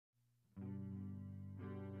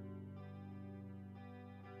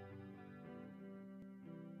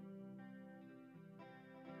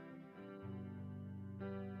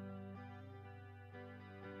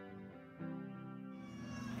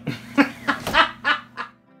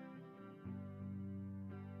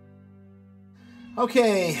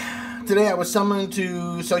Okay, today I was summoned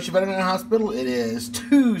to Social Veterinary Hospital. It is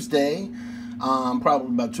Tuesday, probably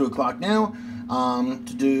about 2 o'clock now,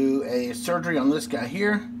 to do a surgery on this guy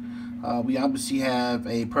here. We obviously have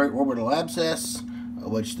a periorbital abscess,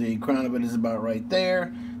 which the crown of it is about right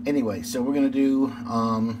there. Anyway, so we're going to do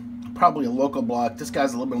probably a local block. This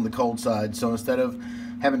guy's a little bit on the cold side, so instead of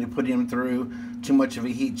having to put him through too much of a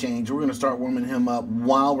heat change, we're going to start warming him up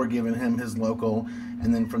while we're giving him his local,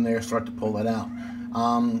 and then from there start to pull that out.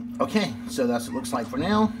 Okay, so that's what it looks like for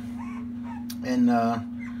now. And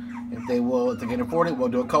if they can afford it, we'll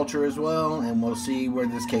do a culture as well, and we'll see where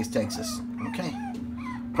this case takes us. Okay,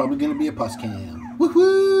 probably going to be a Puscam.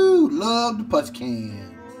 Woohoo! Love the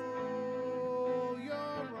Puscam.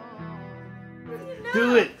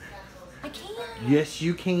 Do it. I can't. Yes,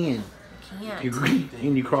 you can. I can't.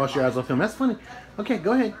 And you cross your eyes off film. That's funny. Okay,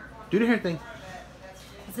 go ahead. Do the hair thing.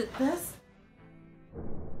 Is it this?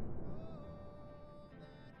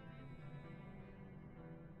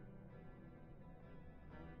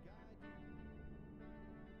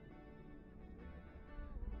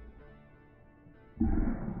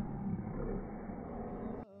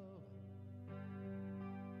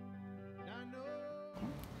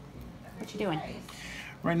 What you doing?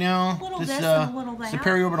 Right now, this is the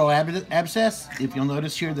periorbital abscess. If you'll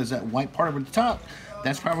notice here, there's that white part over the top.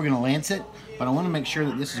 That's probably going to lance it, but I want to make sure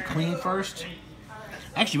that this is clean first.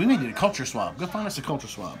 Actually, we may do a culture swab. Go find us a culture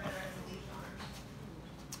swab.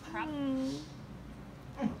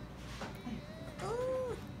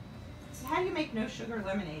 So how do you make no sugar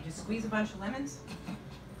lemonade? Just squeeze a bunch of lemons?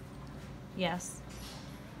 Yes.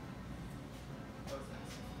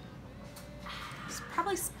 It's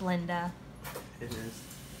probably Splenda. It is.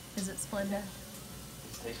 Is it Splenda?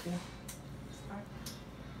 It's tasty.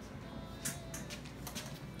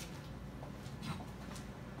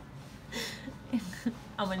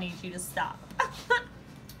 I'm gonna need you to stop.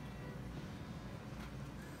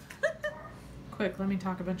 Quick, let me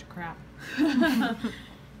talk a bunch of crap. Oh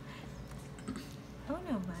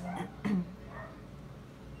no, buddy.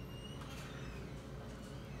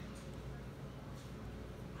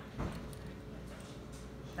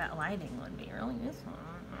 That lighting would be really useful.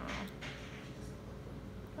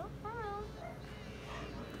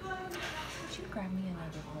 Would you grab me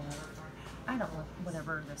another bowl? I don't want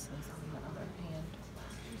whatever this is on the other hand.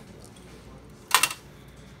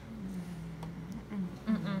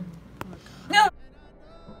 No!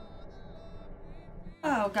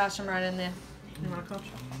 Oh gosh, I'm right in there. You want a culture?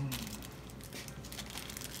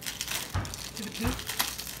 Did it poop?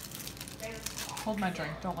 Hold my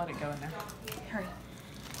drink. Don't let it go in there. Hurry.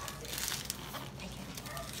 Take it.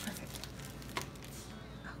 Perfect.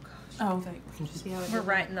 Oh gosh. Oh, thanks. See how We're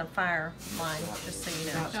right in the fire line, just so you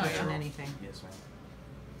know. Not touching anything. Yes, ma'am.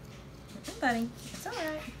 Good, buddy. It's all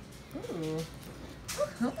right. Ooh.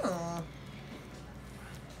 Ooh.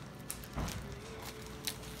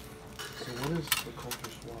 So what does the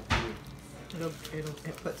culture swab do?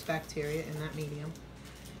 It puts bacteria in that medium.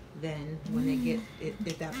 Then when they get it,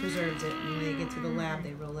 if that preserves it, and when they get to the lab,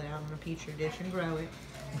 they roll it out on a petri dish and grow it.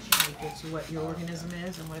 And it gets you what your organism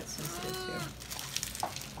is and what it's sensitive to.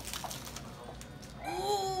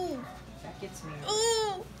 Ooh. That gets me.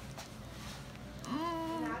 Ooh.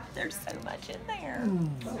 There's so much in there.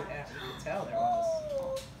 Oh, yeah, you can tell there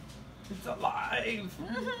was. It's alive.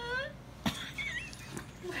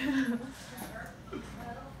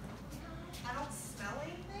 I don't smell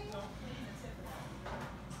anything.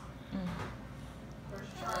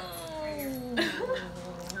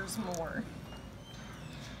 There's more.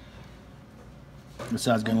 This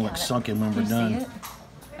side's going to look sunken when we're done. See it?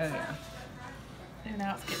 Oh yeah. And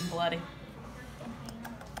now it's getting bloody.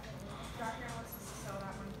 All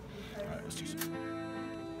right, let's do some.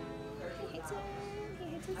 He hates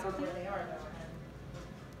it so bad.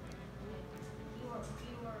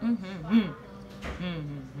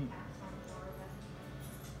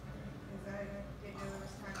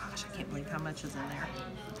 Gosh, I can't believe how much is in there.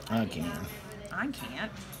 I can. I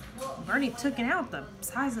can't. I've already taken out the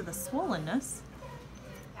size of the swollenness.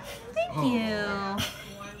 Thank you.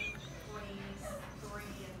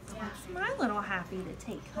 That's my little happy to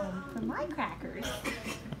take home for my crackers.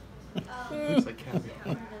 Looks like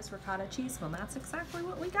caviar. This ricotta cheese. Well, that's exactly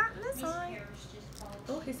what we got in this eye.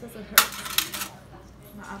 Oh, he says it hurts.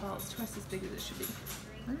 My eyeball's twice as big as it should be.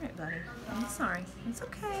 All right, buddy. I'm sorry. It's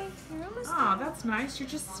okay. You're almost Oh, that's nice. You're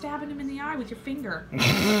just stabbing him in the eye with your finger. In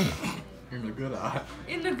the good eye.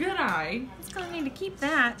 In the good eye. It's gonna need to keep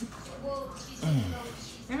that.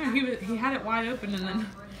 Yeah, he had it wide open and then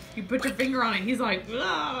you put your finger on it. He's like,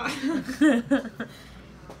 ah.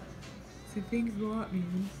 So things go up,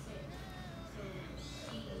 man.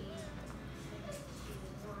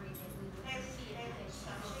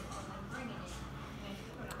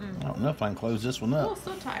 know if I can close this one Oh, up.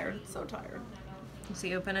 so tired. So tired. Is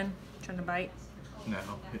he opening? Trying to bite? No.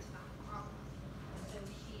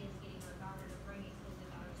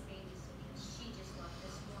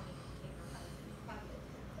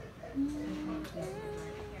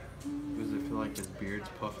 Does it feel like his beard's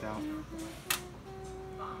puffed out?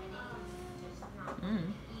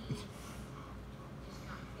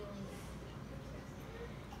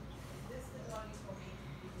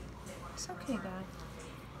 It's okay, guy.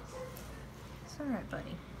 It's alright,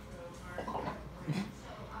 buddy.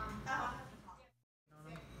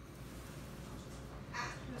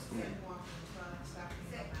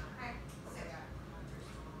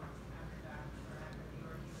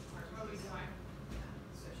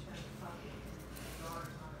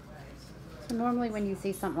 So normally when you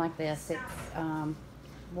see something like this, it's,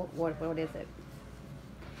 what is it?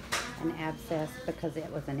 An abscess because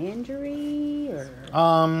it was an injury, or?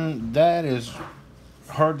 That is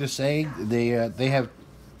hard to say. They have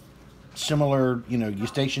similar,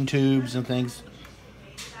 eustachian tubes and things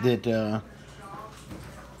that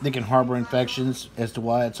they can harbor infections. As to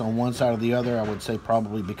why it's on one side or the other, I would say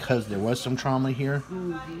probably because there was some trauma here.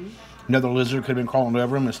 Mm-hmm. Another lizard could have been crawling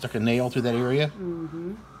over him and stuck a nail through that area.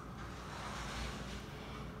 Mm-hmm.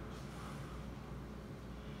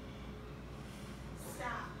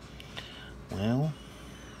 Well,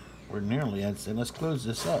 we're nearly at it. Let's close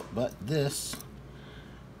this up, but this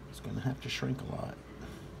is going to have to shrink a lot.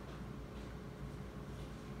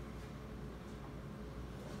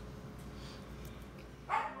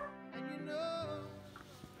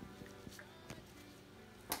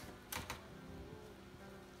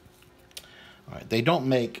 All right, they don't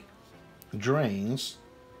make drains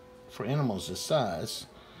for animals this size,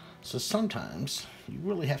 so sometimes you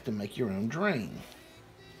really have to make your own drain.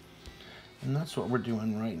 And that's what we're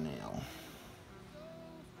doing right now.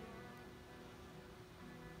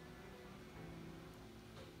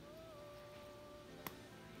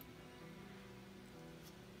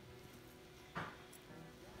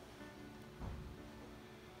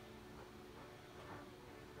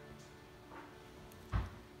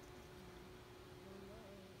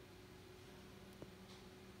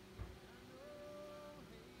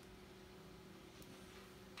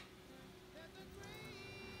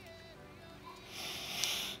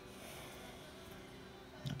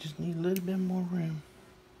 Just need a little bit more room.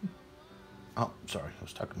 Oh, sorry, I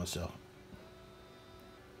was talking to myself.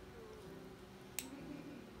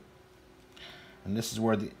 And this is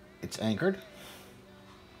where it's anchored,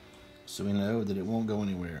 so we know that it won't go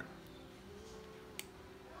anywhere.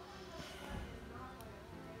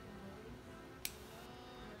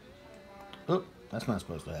 Oh, that's not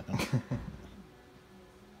supposed to happen.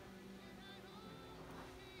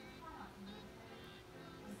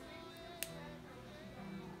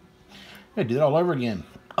 I do that all over again.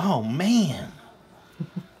 Oh, man.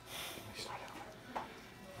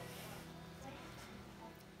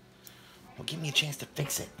 Well, give me a chance to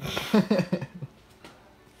fix it.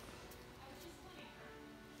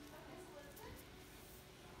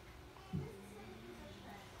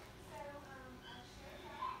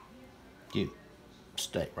 You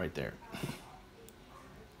stay right there.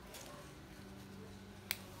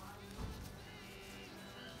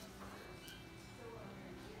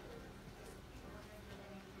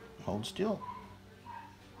 Hold still.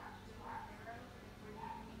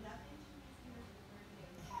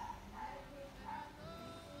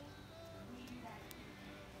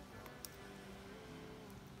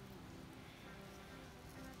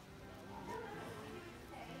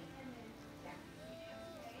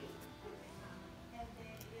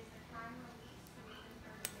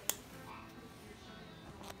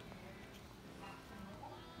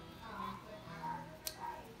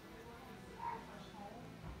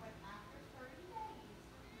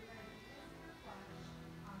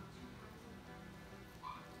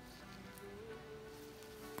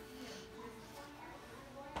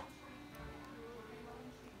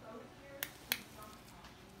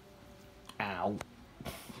 Ow.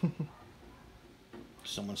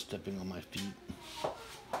 Someone's stepping on my feet.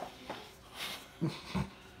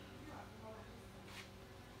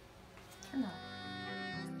 Turn up.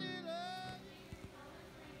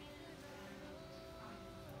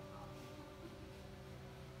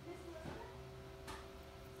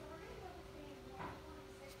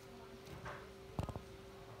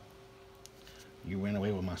 You ran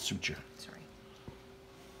away with my suture. Sorry.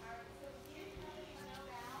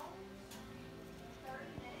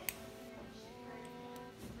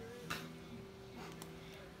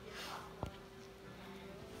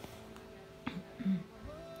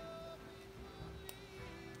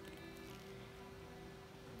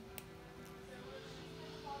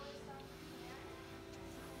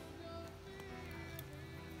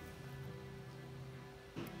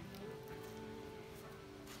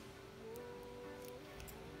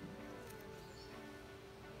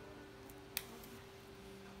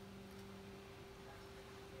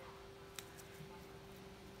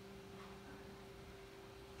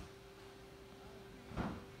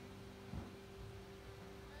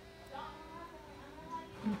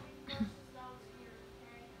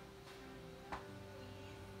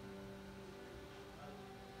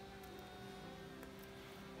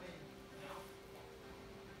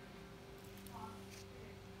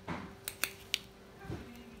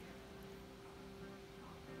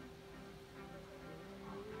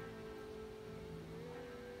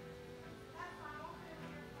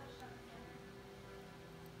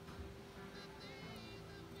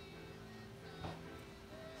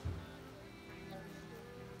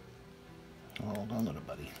 Hold on, little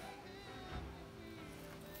buddy.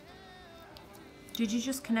 Did you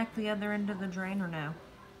just connect the other end of the drain or no?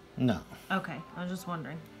 No. Okay, I was just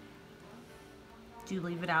wondering. Do you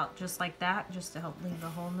leave it out just like that, just to help leave the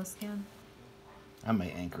hole in the skin? I may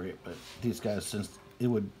anchor it, but these guys, since it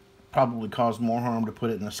would probably cause more harm to put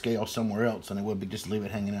it in a scale somewhere else than it would be just leave it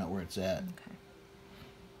hanging out where it's at. Okay.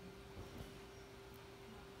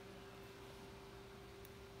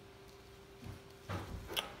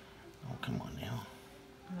 Oh, come on now.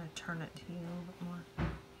 I'm going to turn it to you a little bit more.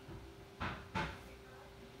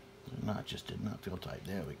 The knot just did not feel tight.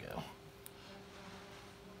 There we go.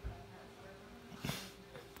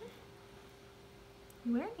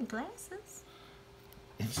 You wearing any glasses?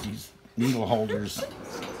 It's these needle holders.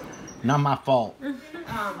 Not my fault.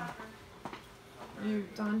 You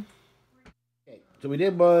done? Okay, so we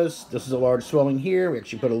did was, this is a large swelling here. We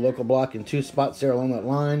actually put a local block in 2 spots there along that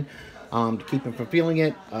line to keep him from feeling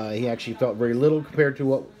it. He actually felt very little compared to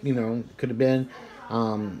what, could have been.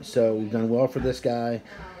 So we've done well for this guy.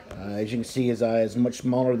 As you can see, his eye is much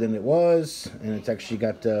smaller than it was, and it's actually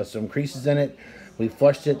got some creases in it. We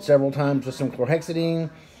flushed it several times with some chlorhexidine.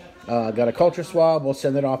 Got a culture swab. We'll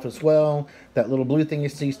send it off as well. That little blue thing you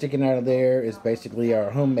see sticking out of there is basically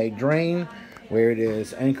our homemade drain, where it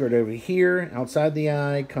is anchored over here outside the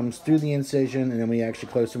eye, comes through the incision, and then we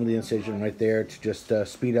actually close some of the incision right there to just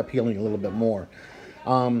speed up healing a little bit more.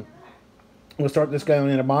 We'll start this guy on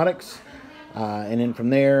antibiotics, and then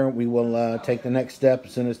from there we will take the next step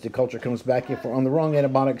as soon as the culture comes back. If we're on the wrong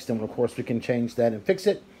antibiotics, then of course we can change that and fix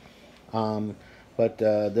it. But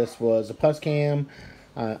this was a Puscam.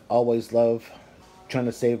 I always love trying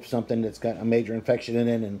to save something that's got a major infection in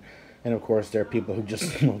it, and of course there are people who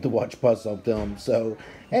just love to watch pus on film. So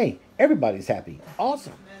hey, everybody's happy.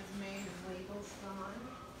 Awesome.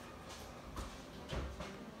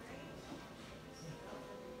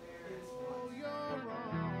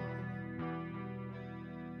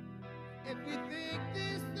 If you think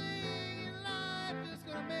this thing in life is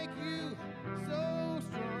gonna make you